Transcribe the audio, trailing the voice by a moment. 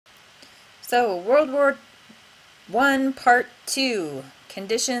So, World War I, Part 2.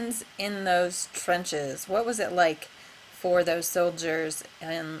 Conditions in those trenches. What was it like for those soldiers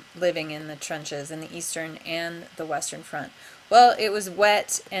and living in the trenches in the Eastern and the Western Front? Well, it was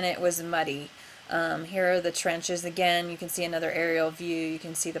wet and it was muddy. Here are the trenches again. You can see another aerial view. You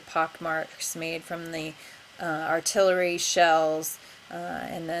can see the pockmarks made from the artillery shells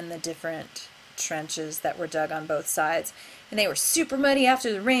and then the different trenches that were dug on both sides. And they were super muddy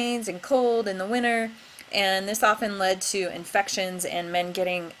after the rains and cold in the winter. And this often led to infections and men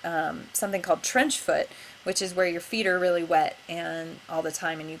getting something called trench foot, which is where your feet are really wet and all the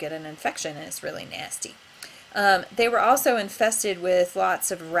time and you get an infection and it's really nasty. They were also infested with lots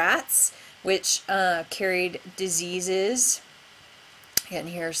of rats, which carried diseases. And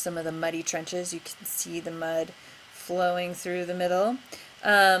here are some of the muddy trenches. You can see the mud flowing through the middle.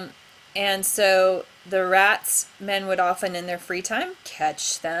 And so the rats, men would often in their free time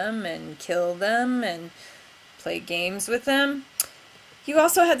catch them and kill them and play games with them. You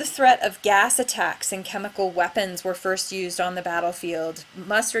also had the threat of gas attacks, and chemical weapons were first used on the battlefield.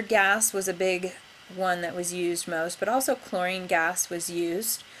 Mustard gas was a big one that was used most, but also chlorine gas was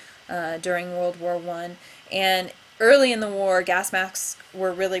used during World War I. And early in the war, gas masks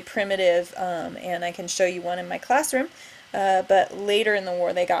were really primitive, and I can show you one in my classroom. But later in the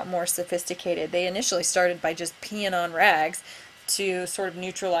war, they got more sophisticated. They initially started by just peeing on rags to sort of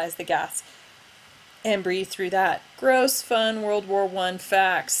neutralize the gas and breathe through that. Gross, fun World War I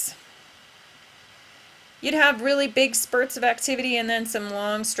facts. You'd have really big spurts of activity and then some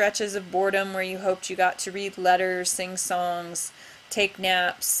long stretches of boredom where you hoped you got to read letters, sing songs, take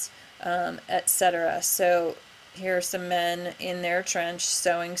naps, etc. So here are some men in their trench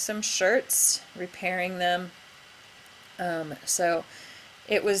sewing some shirts, repairing them. So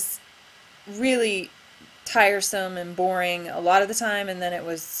it was really tiresome and boring a lot of the time, and then it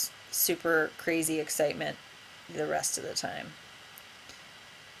was super crazy excitement the rest of the time.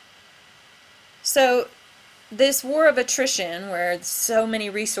 So this war of attrition, where so many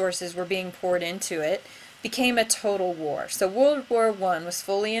resources were being poured into it, became a total war. So World War I was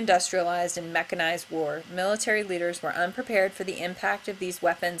fully industrialized and mechanized war. Military leaders were unprepared for the impact of these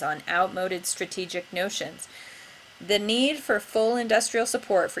weapons on outmoded strategic notions. The need for full industrial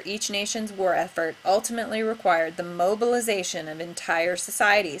support for each nation's war effort ultimately required the mobilization of entire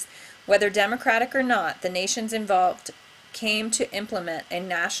societies. Whether democratic or not, the nations involved came to implement a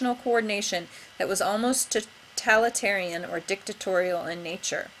national coordination that was almost totalitarian or dictatorial in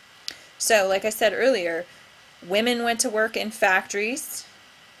nature. So, like I said earlier, women went to work in factories.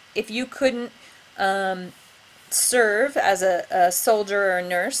 If you couldn't serve as a soldier or a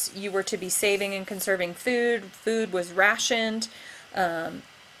nurse, you were to be saving and conserving food. Food was rationed.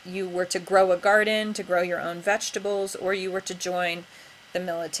 You were to grow a garden, to grow your own vegetables, or you were to join the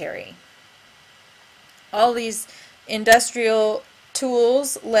military. All these industrial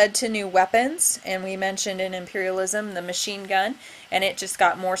tools led to new weapons, and we mentioned in imperialism the machine gun, and it just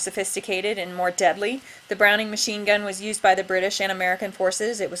got more sophisticated and more deadly. The Browning machine gun was used by the British and American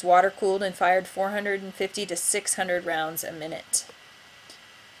forces. It was water-cooled and fired 450 to 600 rounds a minute.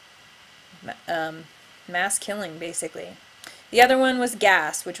 Mass killing, basically. The other one was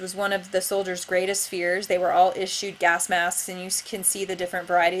gas, which was one of the soldiers' greatest fears. They were all issued gas masks, and you can see the different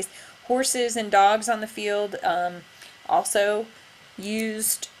varieties. Horses and dogs on the field also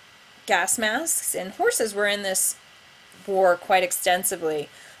used gas masks, and horses were in this war quite extensively.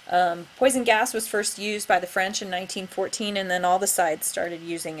 Poison gas was first used by the French in 1914, and then all the sides started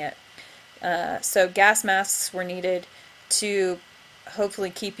using it. So gas masks were needed to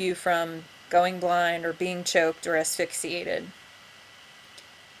hopefully keep you from going blind or being choked or asphyxiated.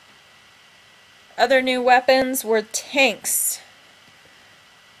 Other new weapons were tanks.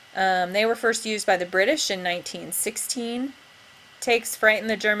 They were first used by the British in 1916. Tanks frightened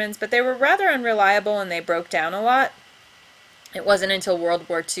the Germans, but they were rather unreliable and they broke down a lot. It wasn't until World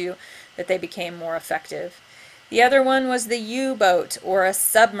War II that they became more effective. The other one was the U-boat, or a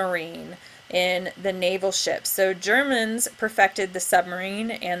submarine, in the naval ships. So Germans perfected the submarine,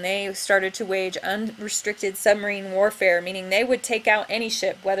 and they started to wage unrestricted submarine warfare, meaning they would take out any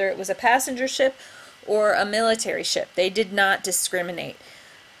ship, whether it was a passenger ship or a military ship. They did not discriminate.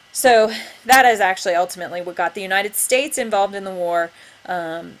 So that is actually ultimately what got the United States involved in the war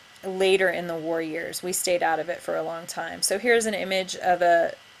later in the war years. We stayed out of it for a long time. So here's an image of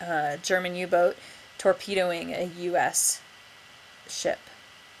a German U-boat torpedoing a U.S. ship.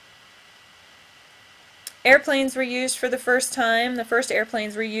 Airplanes were used for the first time. The first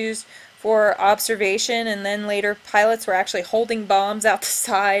airplanes were used for observation, and then later pilots were actually holding bombs out the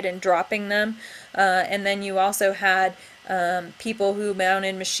side and dropping them. And then you also had people who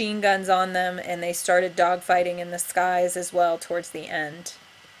mounted machine guns on them, and they started dogfighting in the skies as well towards the end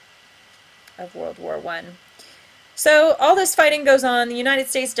of World War I. So all this fighting goes on. The United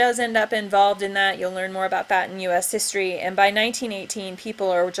States does end up involved in that. You'll learn more about that in U.S. history. And by 1918, people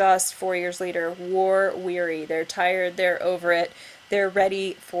are just 4 years later war weary. They're tired. They're over it. They're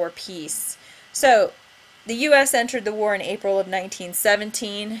ready for peace. So the U.S. entered the war in April of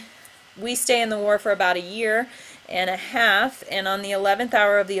 1917. We stay in the war for about a year and a half. And on the 11th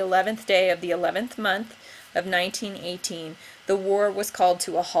hour of the 11th day of the 11th month of 1918, the war was called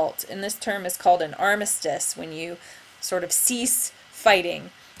to a halt. And this term is called an armistice, when you sort of cease fighting.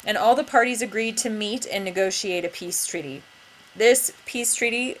 And all the parties agreed to meet and negotiate a peace treaty. This peace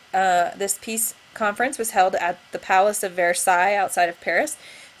treaty, this peace conference was held at the Palace of Versailles outside of Paris,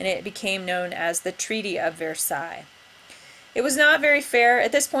 and it became known as the Treaty of Versailles. It was not very fair.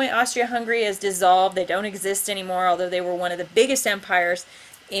 At this point, Austria-Hungary is dissolved. They don't exist anymore, although they were one of the biggest empires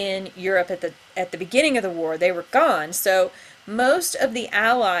in Europe at the beginning of the war. They were gone. So most of the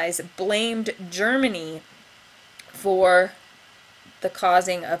Allies blamed Germany for the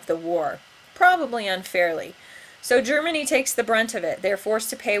causing of the war, probably unfairly. So Germany takes the brunt of it. They're forced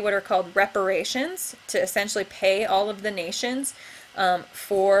to pay what are called reparations, to essentially pay all of the nations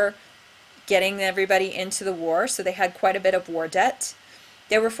for getting everybody into the war. So they had quite a bit of war debt.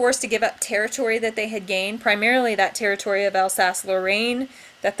 They were forced to give up territory that they had gained, primarily that territory of Alsace-Lorraine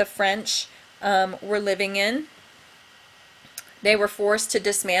that the French were living in. They were forced to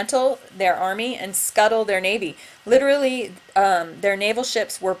dismantle their army and scuttle their navy. Literally, their naval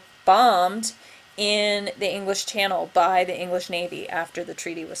ships were bombed in the English Channel by the English Navy after the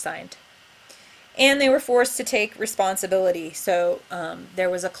treaty was signed. And they were forced to take responsibility. So there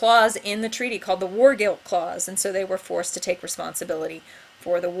was a clause in the treaty called the War Guilt Clause, and so they were forced to take responsibility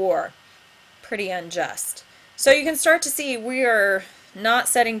for the war. Pretty unjust. So you can start to see we are not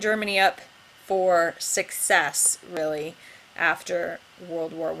setting Germany up for success, really, after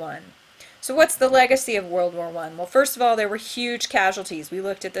World War I. So what's the legacy of World War I? Well, first of all, there were huge casualties. We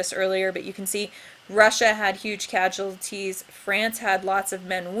looked at this earlier, but you can see Russia had huge casualties. France had lots of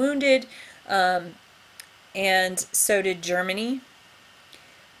men wounded, and so did Germany.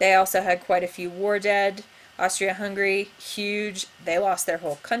 They also had quite a few war dead. Austria-Hungary, huge. They lost their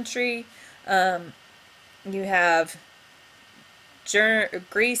whole country. You have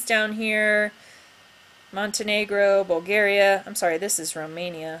Greece down here, Montenegro, Bulgaria. I'm sorry, this is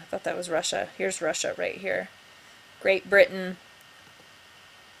Romania. I thought that was Russia. Here's Russia right here. Great Britain.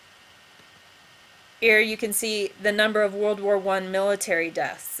 Here you can see the number of World War I military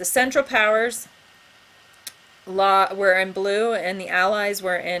deaths. The Central Powers were in blue and the Allies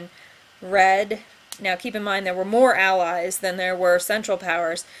were in red. Now keep in mind there were more Allies than there were Central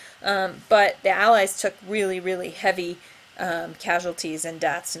Powers, but the Allies took really, really heavy casualties and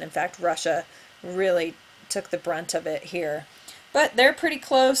deaths, and in fact Russia really took the brunt of it here. But they're pretty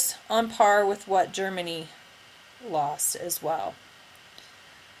close, on par with what Germany lost as well.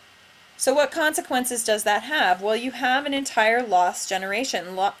 So what consequences does that have? Well, you have an entire lost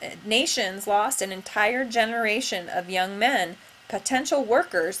generation. Nations lost an entire generation of young men, potential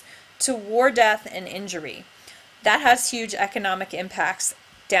workers, to war, death, and injury. That has huge economic impacts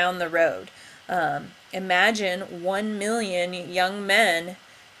down the road. Imagine 1 million young men,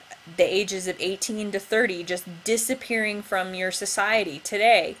 the ages of 18 to 30, just disappearing from your society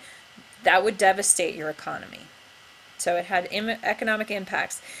today. That would devastate your economy. So it had economic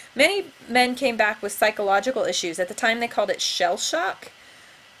impacts. Many men came back with psychological issues. At the time they called it shell shock.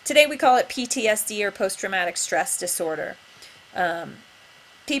 Today we call it PTSD, or post-traumatic stress disorder.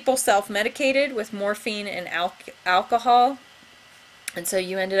 People self-medicated with morphine and alcohol. And so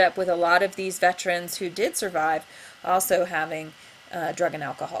you ended up with a lot of these veterans who did survive also having drug and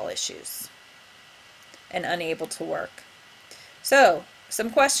alcohol issues and unable to work. So, some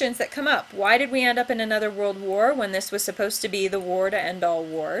questions that come up. Why did we end up in another world war when this was supposed to be the war to end all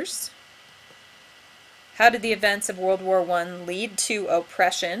wars? How did the events of World War I lead to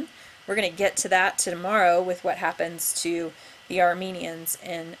oppression? We're going to get to that tomorrow with what happens to the Armenians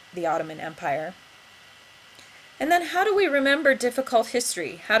in the Ottoman Empire. And then how do we remember difficult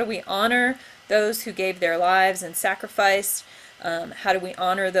history? How do we honor those who gave their lives and sacrificed? How do we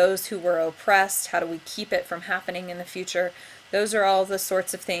honor those who were oppressed? How do we keep it from happening in the future? Those are all the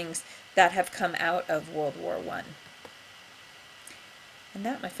sorts of things that have come out of World War I. And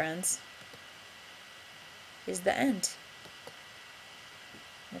that, my friends, is the end.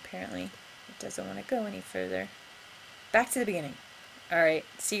 And apparently, it doesn't want to go any further. Back to the beginning. All right,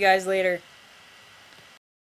 see you guys later.